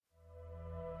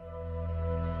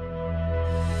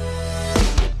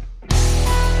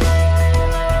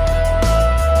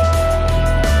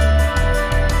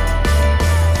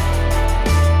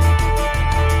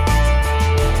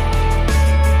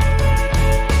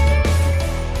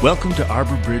Welcome to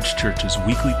Arbor Bridge Church's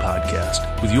weekly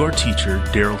podcast with your teacher,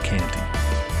 Daryl Canty.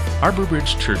 Arbor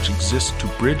Bridge Church exists to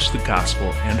bridge the gospel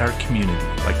and our community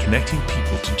by connecting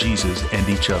people to Jesus and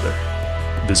each other.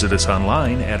 Visit us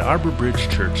online at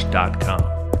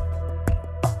arborbridgechurch.com.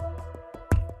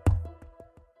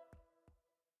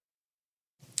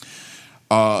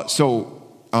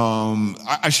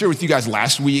 I shared with you guys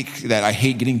last week that I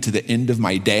hate getting to the end of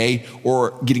my day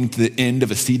or getting to the end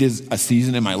of a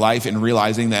season in my life and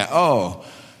realizing that,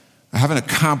 I haven't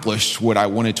accomplished what I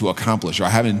wanted to accomplish, or I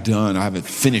haven't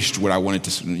finished what I wanted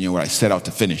to, what I set out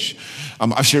to finish.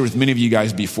 I've shared with many of you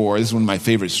guys before, this is one of my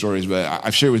favorite stories, but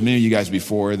I've shared with many of you guys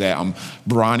before that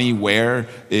Bronnie Ware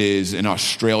is an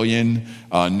Australian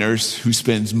nurse who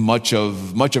spends much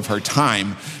of her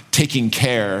time taking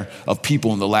care of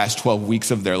people in the last 12 weeks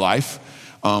of their life.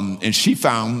 And she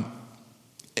found,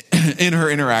 in her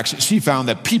interaction,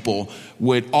 that people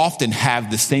would often have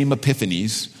the same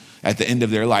epiphanies at the end of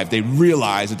their life. They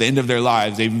realize at the end of their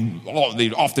lives, they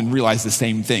often realize the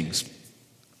same things.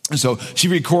 And so she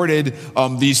recorded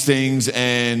these things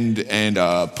and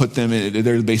put them in.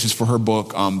 They're the basis for her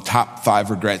book, Top 5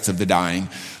 Regrets of the Dying.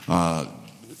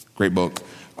 Great book.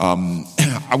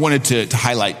 I wanted to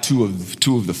highlight two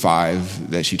of the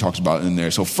 5 that she talks about in there.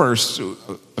 So first,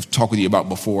 I've talked with you about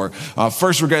before.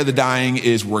 First regret of the dying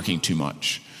is working too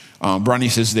much. Bronnie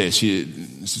says this.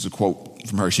 This is a quote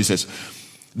from her. She says,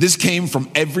 "This came from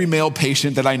every male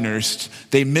patient that I nursed.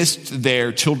 They missed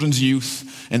their children's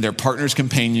youth and their partner's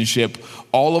companionship.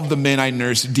 All of the men I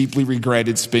nursed deeply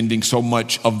regretted spending so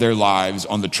much of their lives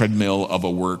on the treadmill of a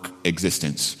work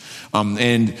existence."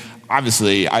 And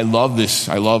obviously, I love this.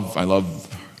 I love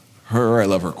her. I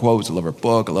love her quotes. I love her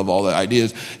book. I love all the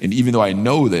ideas. And even though I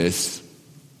know this,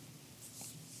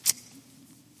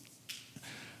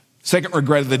 second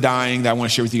regret of the dying that I want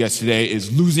to share with you guys today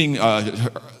is losing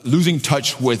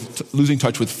touch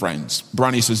with friends.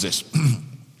 Bronnie says this.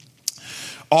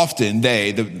 Often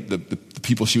the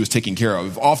people she was taking care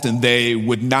of, often they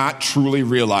would not truly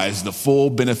realize the full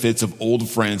benefits of old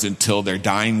friends until their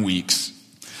dying weeks.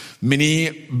 Many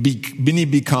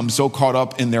become so caught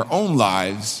up in their own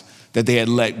lives that they had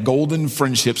let golden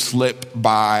friendships slip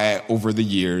by over the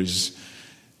years.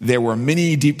 There were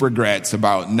many deep regrets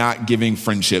about not giving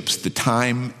friendships the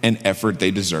time and effort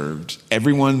they deserved.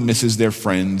 Everyone misses their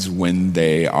friends when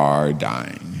they are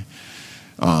dying.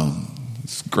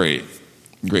 It's great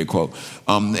quote.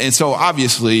 And so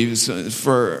obviously,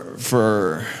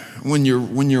 for when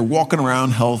you're walking around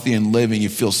healthy and living, you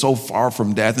feel so far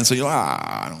from death, and so you're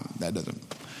that doesn't.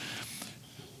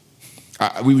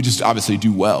 We would just obviously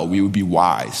do well. We would be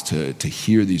wise to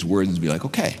hear these words and be like,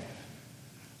 okay.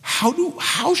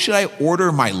 How should I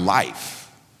order my life?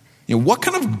 What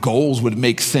kind of goals would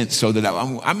make sense so that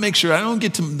I make sure I don't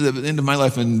get to the end of my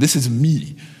life and this is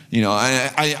me?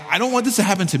 I don't want this to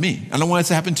happen to me. I don't want it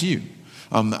to happen to you.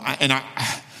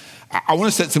 I want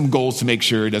to set some goals to make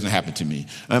sure it doesn't happen to me.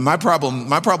 And my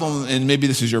problem, and maybe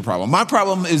this is your problem. My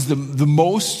problem is the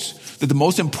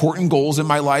most important goals in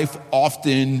my life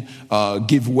often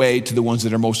give way to the ones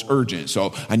that are most urgent.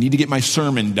 So I need to get my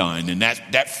sermon done, and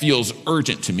that feels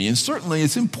urgent to me. And certainly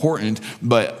it's important,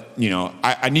 but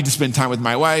I need to spend time with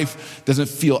my wife. Doesn't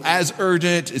feel as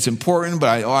urgent. It's important,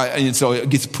 but and so it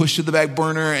gets pushed to the back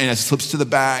burner, and it slips to the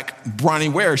back. Bronnie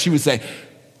Ware, she would say,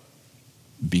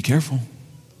 "Be careful.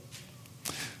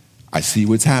 I see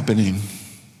what's happening.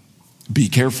 Be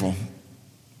careful.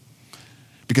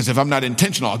 Because if I'm not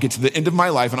intentional, I'll get to the end of my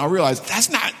life and I'll realize that's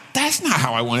not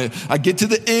how I wanted. I get to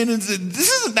the end and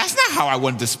that's not how I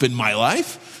wanted to spend my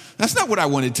life. That's not what I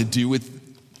wanted to do with."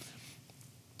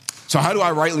 So how do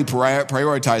I rightly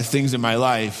prioritize things in my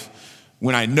life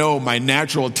when I know my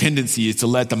natural tendency is to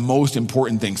let the most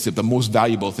important things slip, the most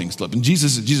valuable things slip? And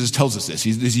Jesus tells us this.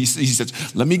 He says,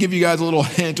 let me give you guys a little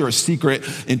hint or a secret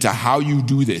into how you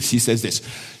do this. He says this: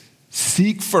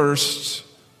 seek first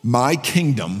my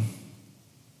kingdom,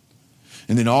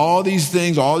 and then all these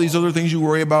things, all these other things you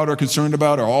worry about or concerned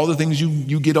about, or all the things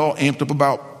you get all amped up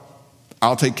about,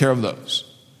 I'll take care of those.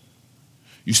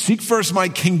 You seek first my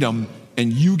kingdom,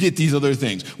 and you get these other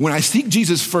things. When I seek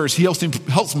Jesus first, he helps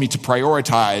me to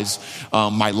prioritize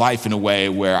my life in a way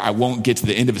where I won't get to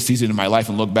the end of a season in my life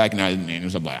and look back and I'm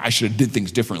like, I should have did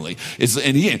things differently.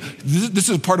 And again, this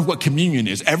is part of what communion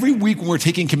is. Every week when we're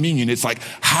taking communion, it's like,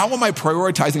 how am I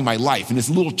prioritizing my life? And it's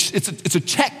a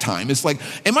check time. It's like,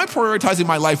 am I prioritizing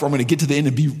my life, or I'm going to get to the end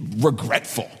and be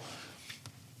regretful?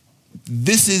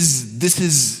 This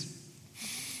is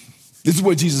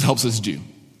what Jesus helps us do.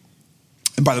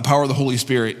 And by the power of the Holy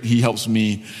Spirit, he helps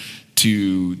me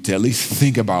to at least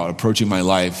think about approaching my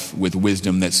life with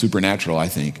wisdom that's supernatural, I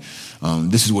think.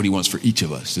 This is what he wants for each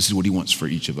of us. This is what he wants for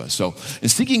each of us. So in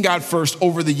seeking God first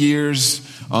over the years,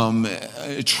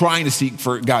 trying to seek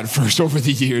for God first over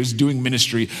the years, doing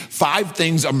ministry, 5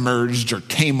 things emerged or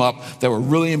came up that were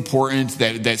really important,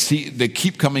 that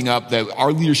keep coming up, that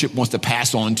our leadership wants to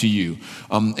pass on to you.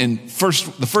 And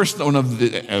the first one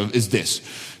is this,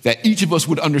 that each of us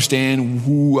would understand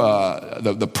who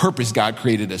the purpose God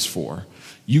created us for.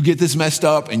 You get this messed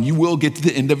up and you will get to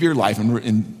the end of your life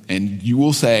and you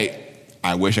will say,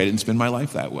 I wish I didn't spend my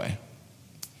life that way.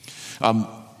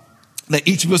 That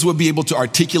each of us would be able to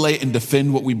articulate and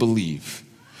defend what we believe.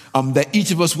 That each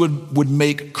of us would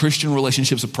make Christian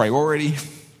relationships a priority.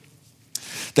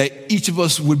 That each of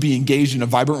us would be engaged in a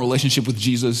vibrant relationship with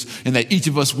Jesus, and that each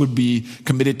of us would be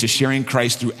committed to sharing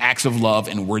Christ through acts of love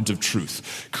and words of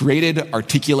truth. Created,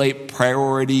 articulate,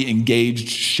 priority, engaged,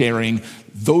 sharing.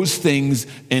 Those things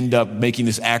end up making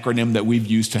this acronym that we've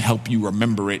used to help you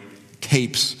remember it,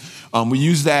 CAPES. We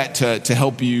use that to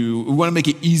help you. We want to make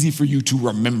it easy for you to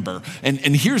remember. And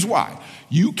here's why.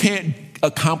 You can't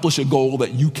accomplish a goal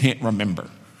that you can't remember.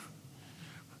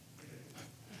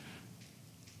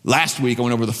 Last week, I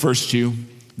went over the first 2.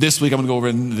 This week, I'm going to go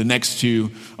over the next 2.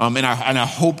 And I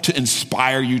hope to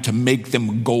inspire you to make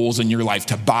them goals in your life,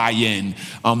 to buy in.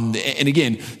 And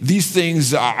again, these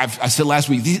things, I said last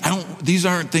week, these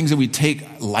aren't things that we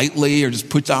take lightly or just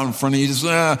put down in front of you.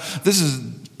 This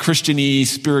is Christian-y,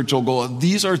 spiritual goal.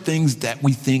 These are things that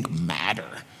we think matter.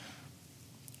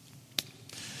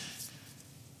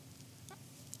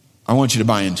 I want you to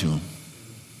buy into them.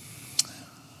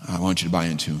 I want you to buy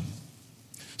into them.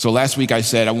 So last week I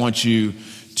said I want you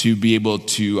to be able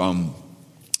to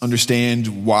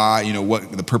understand why,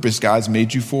 what the purpose God's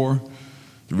made you for,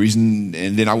 the reason,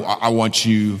 and then I want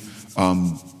you,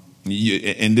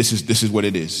 and this is what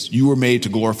it is. You were made to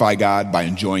glorify God by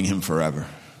enjoying him forever.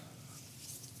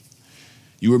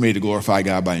 You were made to glorify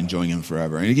God by enjoying him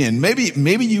forever. And again,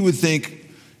 maybe you would think,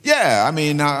 yeah,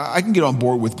 I can get on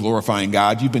board with glorifying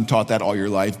God. You've been taught that all your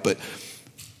life, but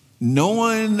no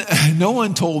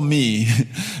one told me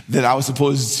that I was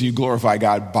supposed to glorify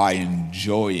God by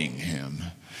enjoying him.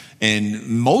 And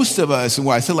most of us, and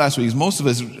what I said last week is most of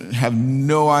us have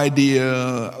no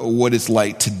idea what it's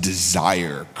like to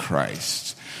desire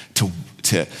Christ,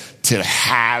 to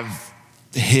have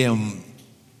him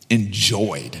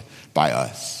enjoyed by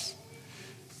us.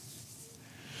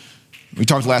 We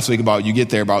talked last week about you get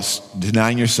there about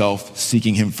denying yourself,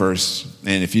 seeking him first.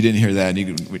 And if you didn't hear that,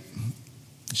 you can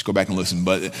just go back and listen.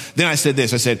 But then I said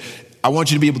this. I said, I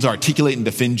want you to be able to articulate and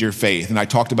defend your faith. And I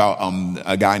talked about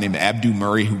a guy named Abdu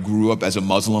Murray who grew up as a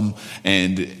Muslim.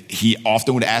 And he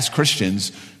often would ask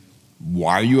Christians,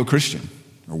 why are you a Christian?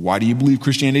 Or why do you believe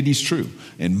Christianity is true?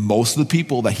 And most of the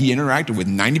people that he interacted with,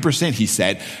 90%, he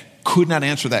said, could not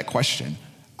answer that question.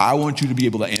 I want you to be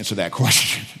able to answer that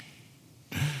question.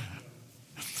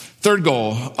 Third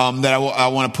goal that I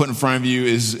want to put in front of you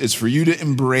is for you to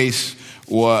embrace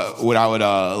what I would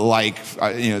like.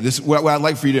 What I'd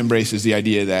like for you to embrace is the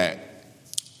idea that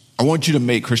I want you to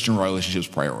make Christian relationships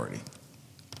priority.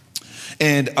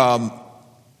 And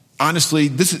honestly,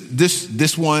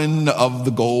 this one of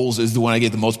the goals is the one I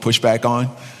get the most pushback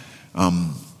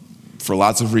on, for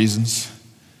lots of reasons.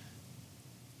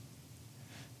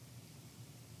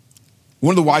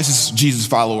 One of the wisest Jesus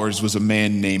followers was a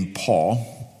man named Paul.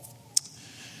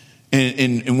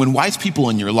 And when wise people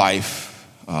in your life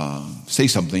say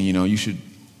something, you should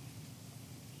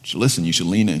listen, you should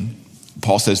lean in.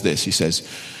 Paul says this, he says,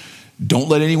 don't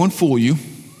let anyone fool you.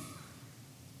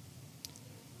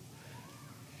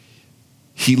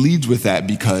 He leads with that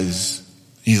because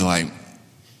he's like,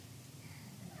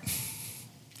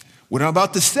 what I'm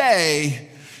about to say,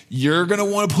 you're going to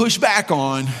want to push back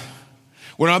on.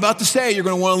 What I'm about to say, you're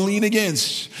going to want to lean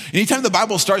against. Anytime the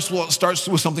Bible starts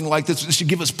with something like this, it should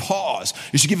give us pause.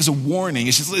 It should give us a warning.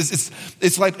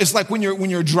 It's like when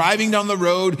you're driving down the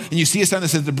road and you see a sign that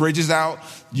says the bridge is out,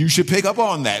 you should pick up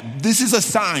on that. This is a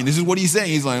sign. This is what he's saying.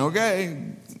 He's like, okay,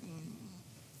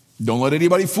 don't let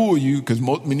anybody fool you, because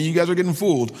many of you guys are getting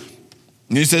fooled.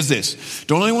 And he says this,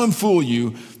 don't let anyone fool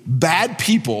you. Bad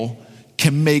people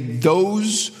can make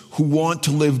those who want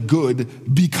to live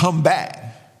good become bad.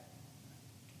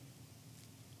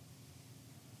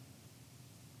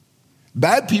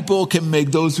 Bad people can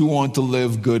make those who want to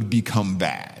live good become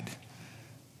bad.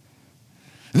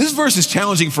 And this verse is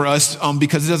challenging for us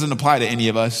because it doesn't apply to any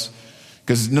of us,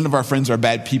 because none of our friends are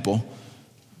bad people,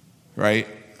 right?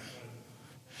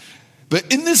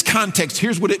 But in this context,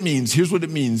 here's what it means.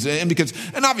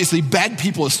 And obviously bad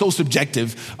people is so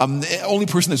subjective. The only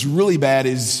person that's really bad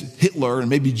is Hitler and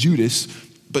maybe Judas.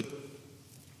 But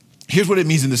here's what it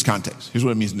means in this context.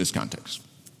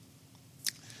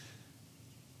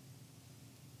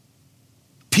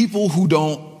 People who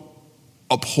don't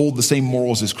uphold the same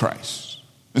morals as Christ.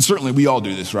 And certainly we all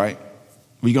do this, right?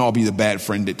 We can all be the bad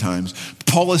friend at times.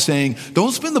 Paul is saying,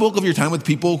 don't spend the bulk of your time with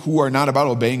people who are not about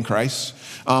obeying Christ.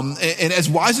 And as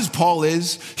wise as Paul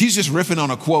is, he's just riffing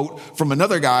on a quote from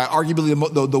another guy,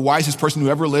 arguably the wisest person who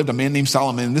ever lived, a man named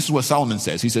Solomon. And this is what Solomon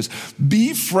says. He says,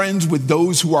 be friends with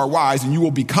those who are wise and you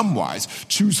will become wise.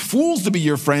 Choose fools to be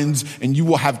your friends and you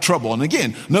will have trouble. And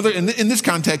again, in this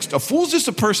context, a fool is just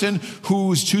a person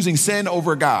who's choosing sin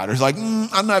over God. Or is like,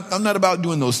 I'm not about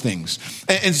doing those things.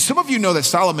 And some of you know that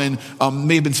Solomon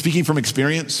may have been speaking from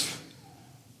experience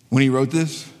when he wrote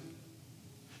this.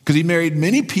 Because he married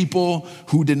many people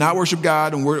who did not worship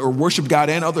God or worship God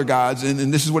and other gods.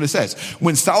 And this is what it says.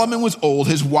 When Solomon was old,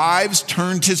 his wives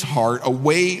turned his heart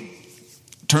away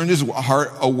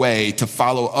to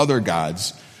follow other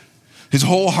gods. His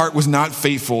whole heart was not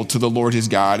faithful to the Lord his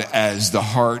God as the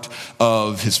heart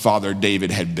of his father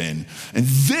David had been. And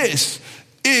this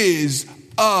is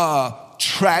a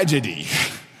tragedy.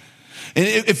 And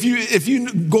if you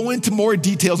go into more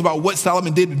details about what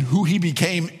Solomon did and who he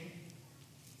became,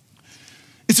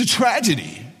 it's a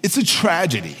tragedy. It's a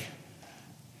tragedy.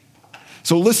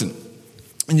 So listen,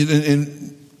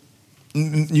 and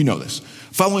you know this.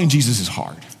 Following Jesus is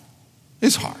hard.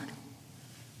 It's hard.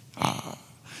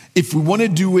 If we want to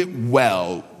do it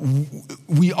well,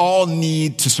 we all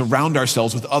need to surround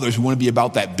ourselves with others who want to be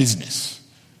about that business.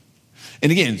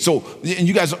 And again, and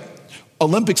you guys,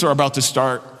 Olympics are about to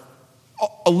start.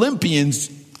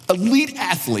 Olympians, elite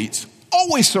athletes,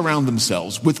 always surround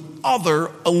themselves with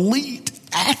other elite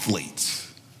athletes.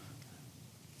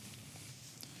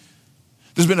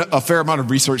 There's been a fair amount of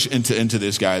research into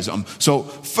this, guys.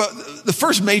 The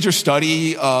first major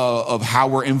study of how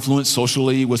we're influenced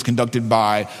socially was conducted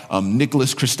by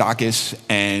Nicholas Christakis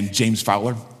and James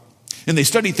Fowler. And they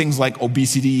studied things like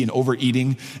obesity and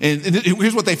overeating. And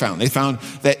here's what they found. They found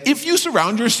that if you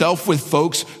surround yourself with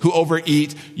folks who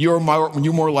overeat, you're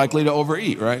more likely to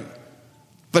overeat, right?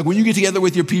 Like when you get together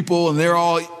with your people and they're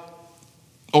all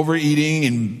overeating,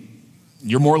 and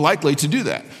you're more likely to do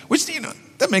that. Which,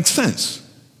 that makes sense.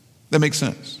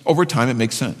 Over time, it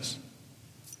makes sense.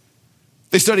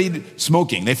 They studied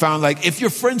smoking. They found if your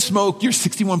friends smoke, you're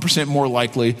 61% more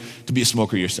likely to be a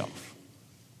smoker yourself.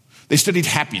 They studied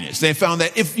happiness. They found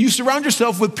that if you surround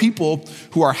yourself with people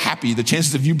who are happy, the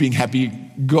chances of you being happy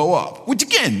go up. Which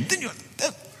again,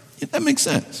 that makes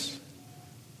sense.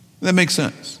 That makes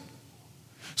sense.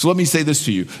 So let me say this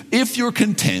to you. If you're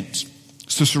content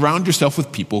to surround yourself with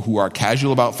people who are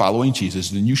casual about following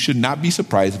Jesus, then you should not be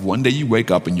surprised if one day you wake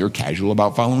up and you're casual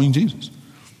about following Jesus.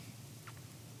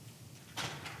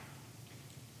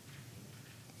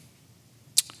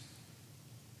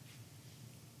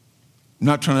 I'm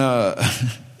not trying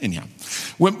to, anyhow.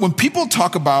 When people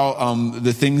talk about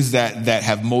the things that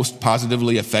have most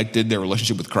positively affected their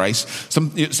relationship with Christ,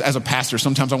 as a pastor,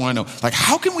 sometimes I want to know,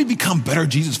 how can we become better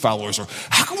Jesus followers? Or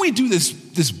how can we do this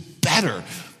better?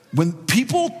 When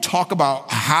people talk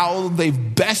about how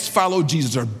they've best followed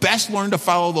Jesus or best learned to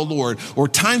follow the Lord, or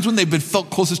times when they've been felt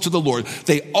closest to the Lord,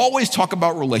 they always talk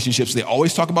about relationships. They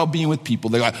always talk about being with people.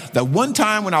 They're like, that one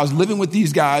time when I was living with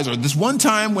these guys, or this one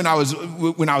time when I was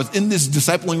in this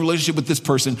discipling relationship with this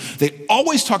person, they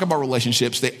always talk about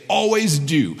relationships. They always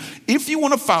do. If you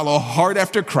want to follow hard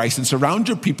after Christ and surround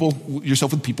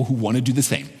yourself with people who want to do the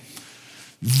same,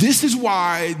 This is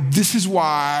why this is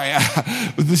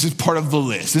part of the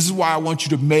list. This is why I want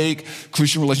you to make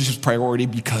Christian relationships priority,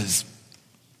 because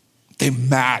they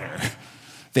matter.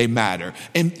 They matter.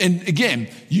 And again,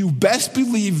 you best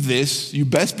believe this.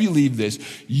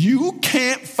 You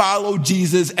can't follow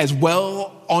Jesus as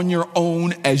well on your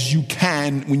own as you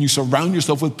can when you surround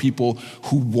yourself with people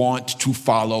who want to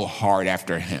follow hard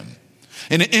after him.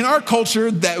 And in our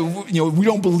culture, that we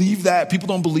don't believe that. People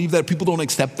don't believe that. People don't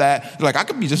accept that. They're like, I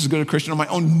could be just as good a Christian on my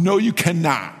own. No, you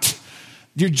cannot.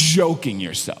 You're joking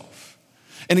yourself.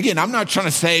 And again, I'm not trying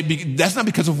to say that's not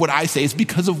because of what I say. It's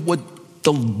because of what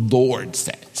the Lord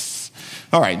says.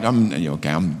 All right, you're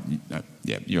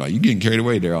getting carried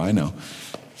away, Daryl. I know.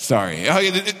 Sorry.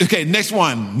 Okay, next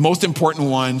one, most important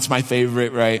one. It's my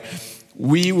favorite, right?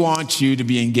 We want you to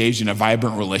be engaged in a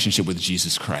vibrant relationship with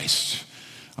Jesus Christ.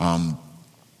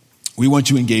 We want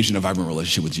you engaged in a vibrant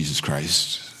relationship with Jesus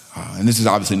Christ. And this is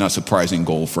obviously not a surprising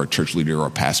goal for a church leader or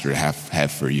a pastor to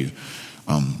have for you.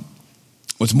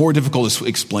 What's more difficult is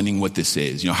explaining what this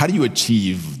is. How do you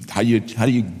achieve How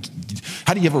do you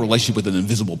have a relationship with an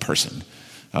invisible person?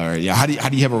 How do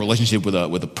you have a relationship with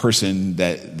a person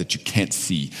that you can't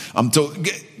see? So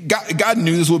God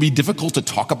knew this would be difficult to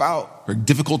talk about or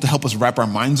difficult to help us wrap our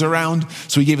minds around.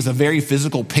 So he gave us a very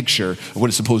physical picture of what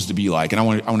it's supposed to be like. And I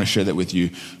want to share that with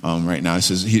you right now.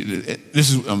 This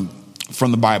is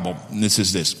from the Bible, and this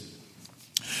is this.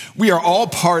 We are all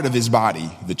part of his body,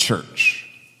 the church.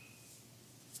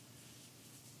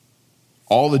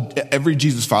 Every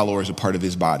Jesus follower is a part of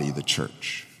his body, the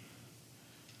church.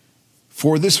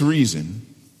 For this reason,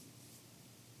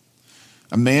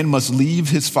 a man must leave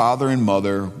his father and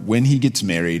mother when he gets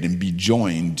married and be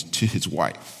joined to his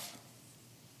wife.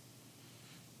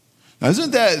 Now,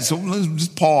 isn't that, so let's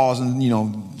just pause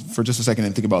and, for just a second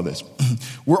and think about this.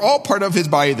 We're all part of his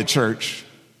body, the church.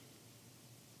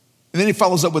 And then he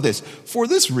follows up with this. For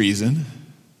this reason,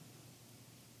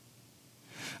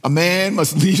 a man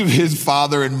must leave his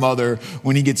father and mother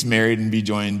when he gets married and be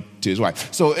joined to his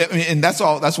wife. So, and that's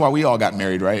why we all got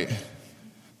married, right?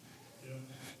 Yeah.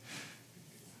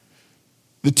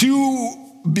 The two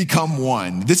become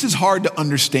one. This is hard to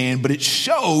understand, but it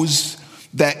shows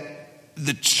that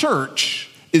the church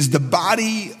is the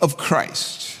body of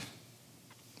Christ.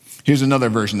 Here's another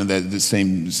version of the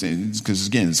same, because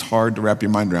again, it's hard to wrap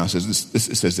your mind around. It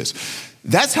says this.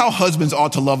 That's how husbands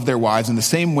ought to love their wives in the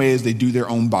same way as they do their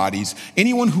own bodies.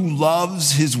 Anyone who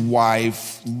loves his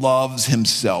wife loves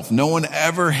himself. No one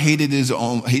ever hates his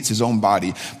own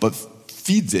body, but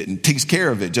feeds it and takes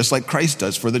care of it, just like Christ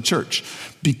does for the church,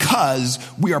 because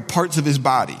we are parts of his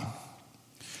body.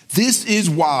 This is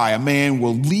why a man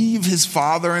will leave his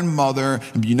father and mother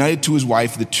and be united to his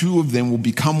wife. The two of them will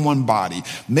become one body.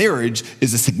 Marriage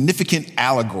is a significant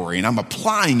allegory, and I'm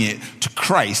applying it to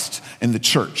Christ and the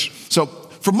church. So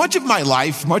for much of my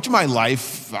life,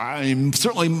 I'm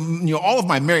certainly, all of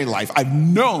my married life, I've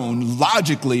known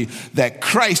logically that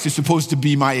Christ is supposed to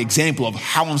be my example of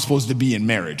how I'm supposed to be in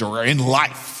marriage or in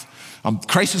life.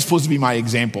 Christ is supposed to be my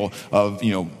example of,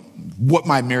 what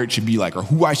my marriage should be like or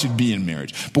who I should be in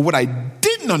marriage. But what I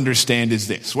didn't understand is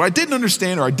this. What I didn't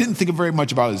understand or I didn't think very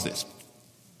much about is this.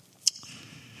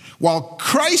 While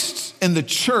Christ and the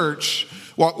church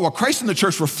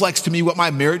reflects to me what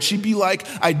my marriage should be like,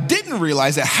 I didn't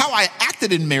realize that how I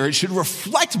acted in marriage should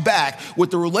reflect back what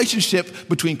the relationship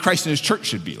between Christ and his church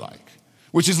should be like,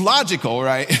 which is logical,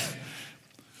 right?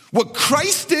 What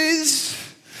Christ is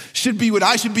should be what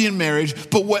I should be in marriage,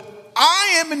 but what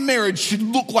I am in marriage should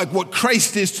look like what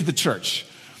Christ is to the church.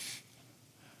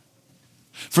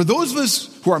 For those of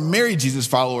us who are married Jesus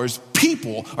followers,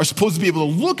 people are supposed to be able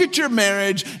to look at your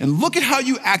marriage and look at how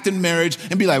you act in marriage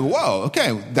and be like, whoa,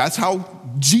 okay, that's how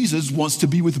Jesus wants to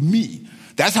be with me.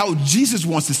 That's how Jesus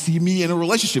wants to see me in a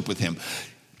relationship with him.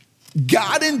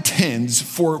 God intends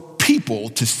for people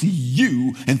to see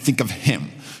you and think of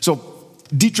him. So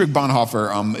Dietrich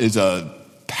Bonhoeffer is a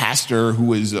pastor who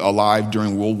was alive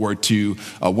during World War II,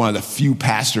 one of the few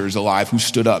pastors alive who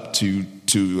stood up to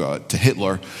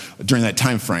Hitler during that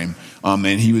time frame, and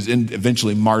he was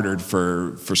eventually martyred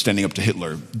for standing up to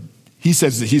Hitler. He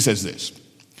says this: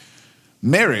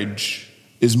 marriage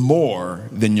is more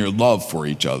than your love for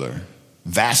each other,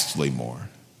 vastly more.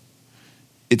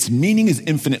 Its meaning is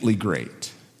infinitely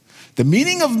great. The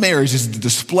meaning of marriage is the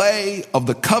display of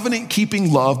the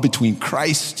covenant-keeping love between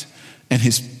Christ and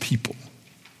his people.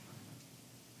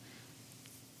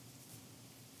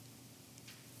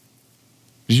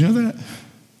 Did you know that? Do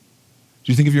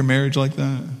you think of your marriage like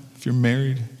that? If you're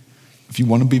married, if you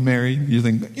want to be married, you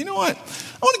think, you know what?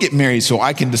 I want to get married so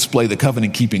I can display the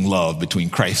covenant-keeping love between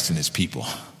Christ and his people.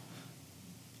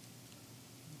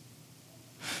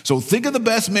 So think of the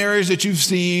best marriage that you've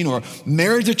seen or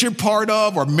marriage that you're part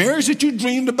of or marriage that you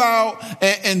dreamed about.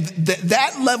 And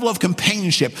that level of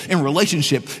companionship and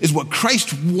relationship is what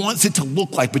Christ wants it to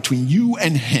look like between you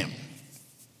and him.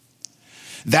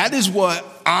 That is what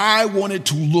I want it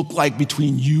to look like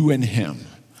between you and him.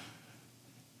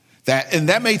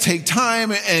 That may take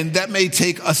time and that may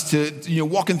take us to,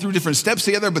 walking through different steps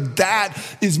together, but that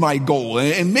is my goal.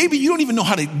 And maybe you don't even know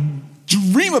how to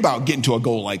dream about getting to a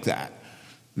goal like that.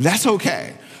 That's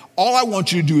okay. All I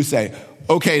want you to do is say,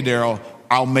 okay, Daryl,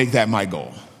 I'll make that my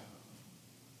goal.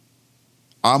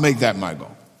 I'll make that my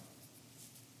goal.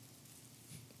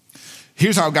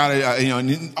 Here's how God,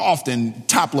 often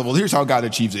top level, here's how God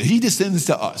achieves it. He descends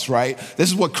to us, right? This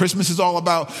is what Christmas is all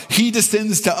about. He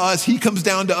descends to us. He comes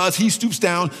down to us. He stoops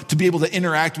down to be able to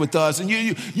interact with us. And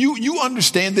you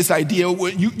understand this idea.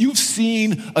 You've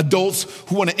seen adults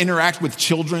who want to interact with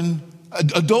children,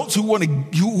 adults who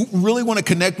really want to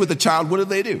connect with a child. What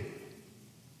do?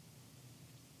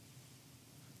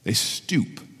 They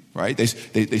stoop right? They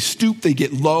stoop, they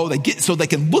get low, so they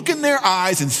can look in their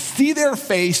eyes and see their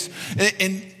face.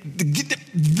 And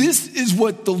this is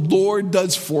what the Lord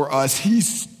does for us. He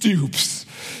stoops.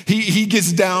 He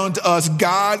gets down to us.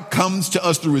 God comes to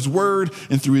us through his word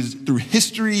and through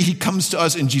history. He comes to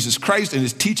us in Jesus Christ and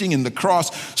his teaching in the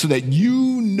cross so that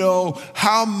you know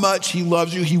how much he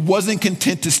loves you. He wasn't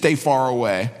content to stay far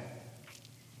away.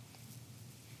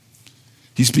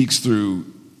 He speaks through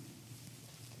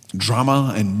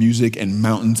drama and music and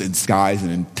mountains and skies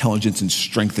and intelligence and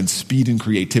strength and speed and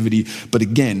creativity. But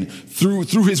again, through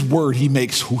his word, he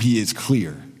makes who he is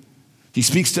clear. He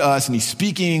speaks to us, and he's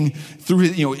speaking through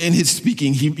his, in his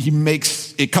speaking, he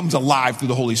makes it comes alive through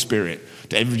the Holy Spirit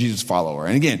to every Jesus follower.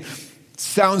 And again,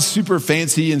 sounds super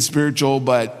fancy and spiritual,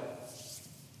 but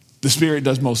the Spirit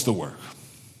does most of the work.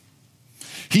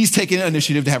 He's taken an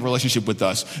initiative to have a relationship with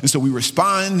us. And so we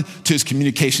respond to his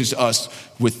communications to us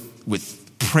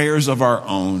with prayers of our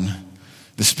own.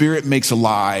 The Spirit makes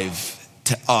alive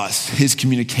to us his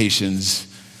communications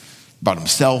about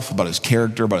himself, about his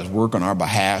character, about his work on our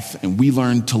behalf, and we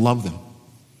learn to love them.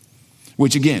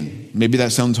 Which again, maybe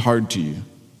that sounds hard to you.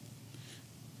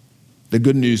 The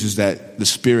good news is that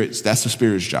that's the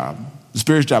Spirit's job. The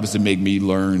Spirit's job is to make me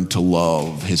learn to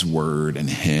love his word and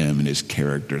him and his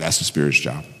character. That's the Spirit's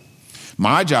job.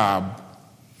 My job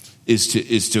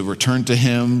is to return to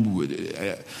him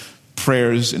with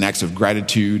prayers and acts of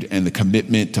gratitude and the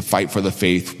commitment to fight for the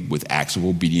faith with acts of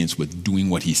obedience, with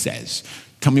doing what he says.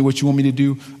 Tell me what you want me to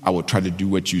do. I will try to do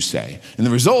what you say. And the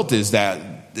result is that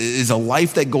is a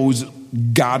life that goes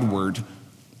Godward,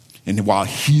 and while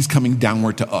he's coming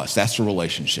downward to us. That's the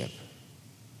relationship.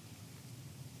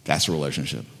 That's a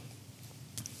relationship.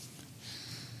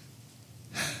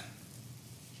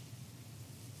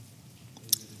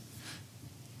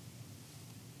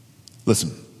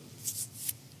 Listen.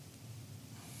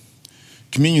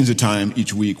 Communion's a time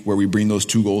each week where we bring those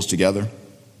two goals together.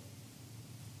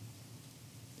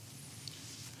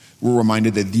 We're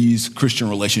reminded that these Christian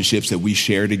relationships that we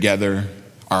share together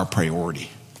are a priority.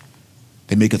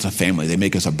 They make us a family. They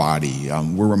make us a body.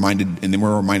 We're reminded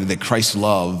that Christ's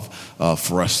love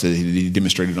for us that he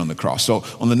demonstrated on the cross. So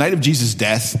on the night of Jesus'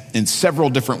 death, in several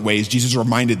different ways, Jesus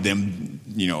reminded them,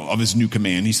 of his new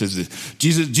command. He says this.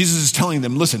 Jesus is telling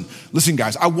them, listen,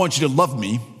 guys, I want you to love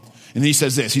me. And then he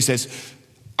says this. He says,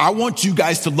 I want you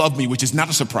guys to love me, which is not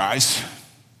a surprise.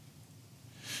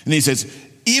 And then he says,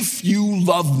 if you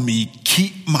love me,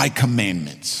 keep my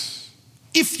commandments.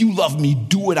 If you love me,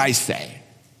 do what I say.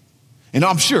 And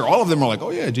I'm sure all of them are like,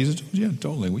 oh yeah, Jesus, yeah,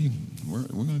 totally. We're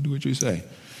going to do what you say.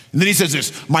 And then he says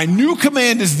this, my new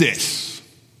command is this,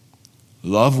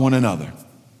 love one another.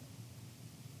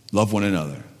 Love one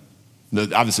another.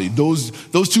 Obviously,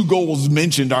 those two goals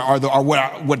mentioned are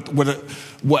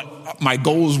what my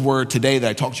goals were today that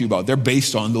I talked to you about. They're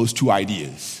based on those two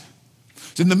ideas.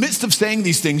 So in the midst of saying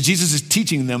these things, Jesus is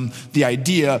teaching them the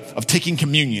idea of taking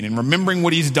communion and remembering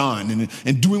what he's done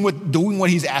and doing what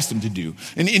he's asked them to do.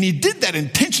 And he did that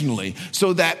intentionally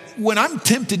so that when I'm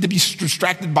tempted to be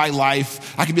distracted by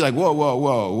life, I can be like,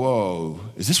 whoa.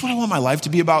 Is this what I want my life to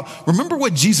be about? Remember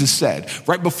what Jesus said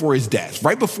right before his death.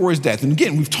 And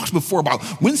again, we've talked before about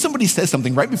when somebody says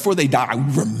something right before they die,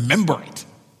 remember it.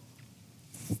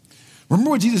 Remember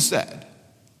what Jesus said.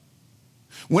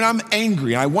 When I'm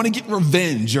angry and I want to get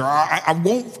revenge or I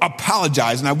won't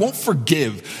apologize and I won't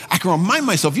forgive, I can remind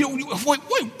myself,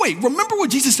 wait, remember what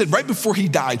Jesus said right before he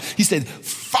died? He said,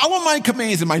 follow my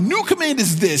commands, and my new command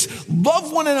is this,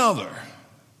 love one another,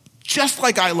 just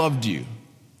like I loved you.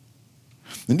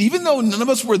 And even though none of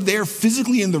us were there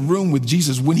physically in the room with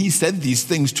Jesus when he said these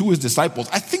things to his disciples,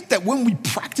 I think that when we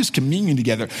practice communion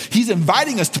together, he's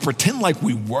inviting us to pretend like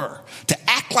we were, to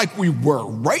act like we were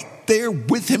right there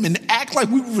with him and act like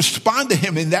we would respond to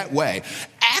him in that way.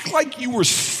 Act like you were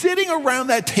sitting around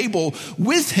that table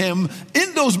with him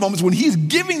in those moments when he's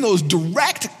giving those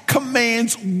direct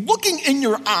commands, looking in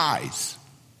your eyes.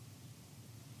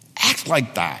 Act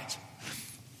like that.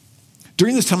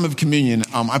 During this time of communion,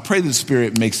 I pray the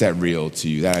Spirit makes that real to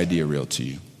you, that idea real to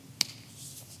you.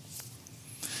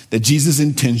 That Jesus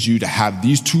intends you to have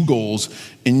these two goals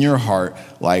in your heart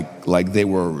like they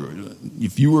were,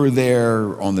 if you were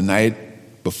there on the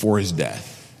night before his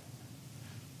death.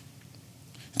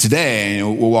 Today,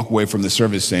 we'll walk away from the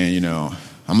service saying, I'm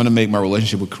going to make my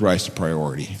relationship with Christ a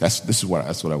priority. That's what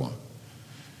I want.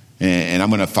 And I'm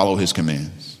going to follow his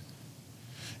commands.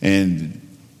 And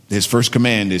his first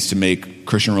command is to make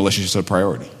Christian relationships a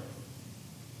priority.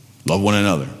 Love one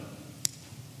another.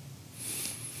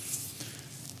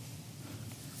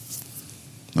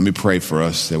 Let me pray for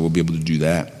us that we'll be able to do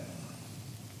that.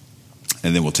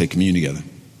 And then we'll take communion together.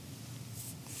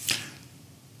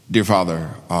 Dear Father,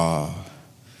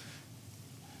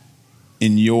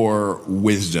 in your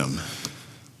wisdom,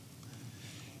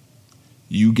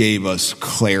 you gave us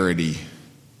clarity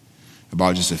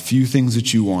about just a few things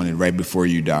that you wanted right before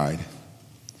you died.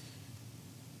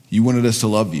 You wanted us to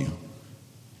love you.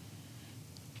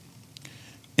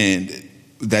 And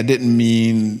that didn't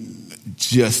mean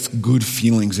just good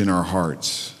feelings in our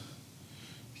hearts.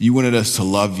 You wanted us to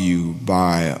love you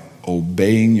by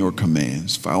obeying your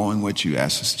commands, following what you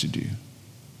asked us to do.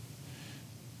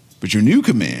 But your new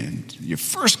command, your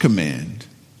first command,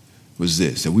 was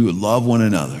this, that we would love one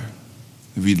another,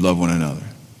 that we'd love one another.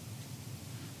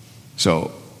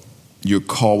 So your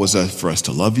call was for us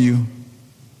to love you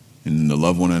and to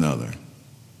love one another.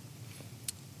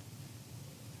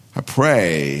 I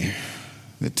pray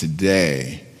that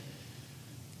today,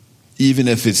 even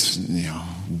if it's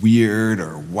weird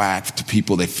or whack to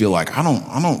people, they feel like I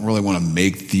don't really want to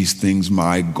make these things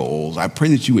my goals. I pray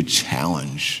that you would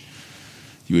challenge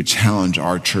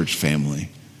our church family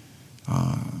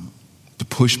to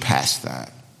push past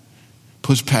that,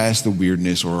 push past the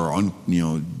weirdness or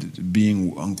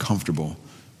being uncomfortable,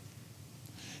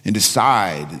 and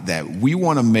decide that we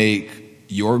want to make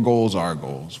your goals our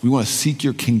goals. We want to seek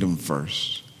your kingdom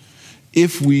first.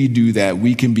 If we do that,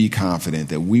 we can be confident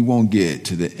that we won't get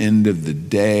to the end of the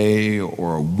day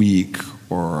or a week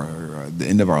or the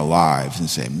end of our lives and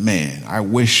say, man, I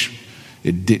wish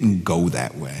it didn't go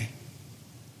that way.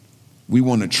 We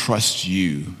want to trust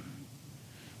you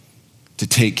to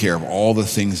take care of all the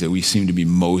things that we seem to be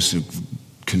most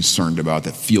concerned about,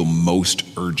 that feel most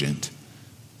urgent,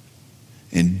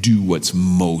 and do what's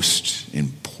most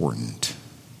important.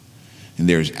 And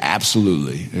there's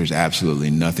absolutely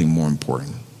nothing more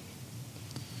important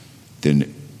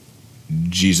than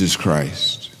Jesus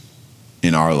Christ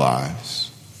in our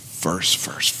lives. First.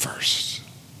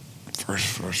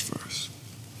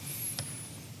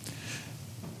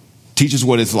 Teach us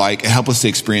what it's like, help us to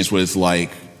experience what it's like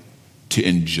to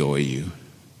enjoy you.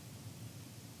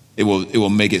 It will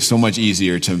make it so much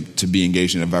easier to be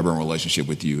engaged in a vibrant relationship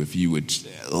with you if you would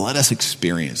let us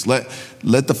experience. Let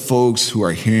the folks who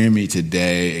are hearing me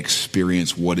today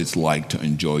experience what it's like to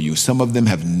enjoy you. Some of them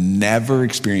have never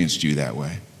experienced you that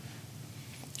way.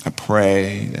 I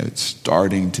pray that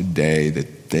starting today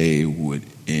that they would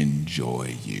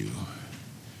enjoy you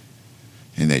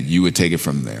and that you would take it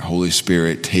from there. Holy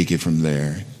Spirit, take it from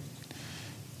there.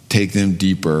 Take them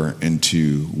deeper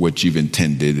into what you've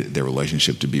intended their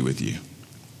relationship to be with you.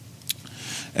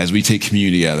 As we take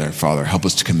communion together, Father, help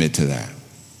us to commit to that.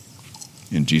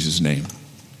 In Jesus' name,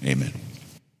 amen.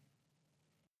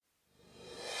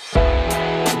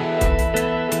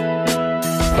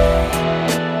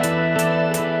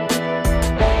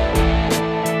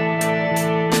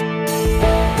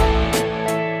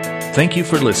 Thank you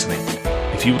for listening.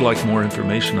 If you would like more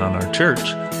information on our church,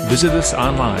 visit us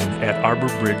online at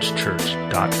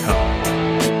arborbridgechurch.com.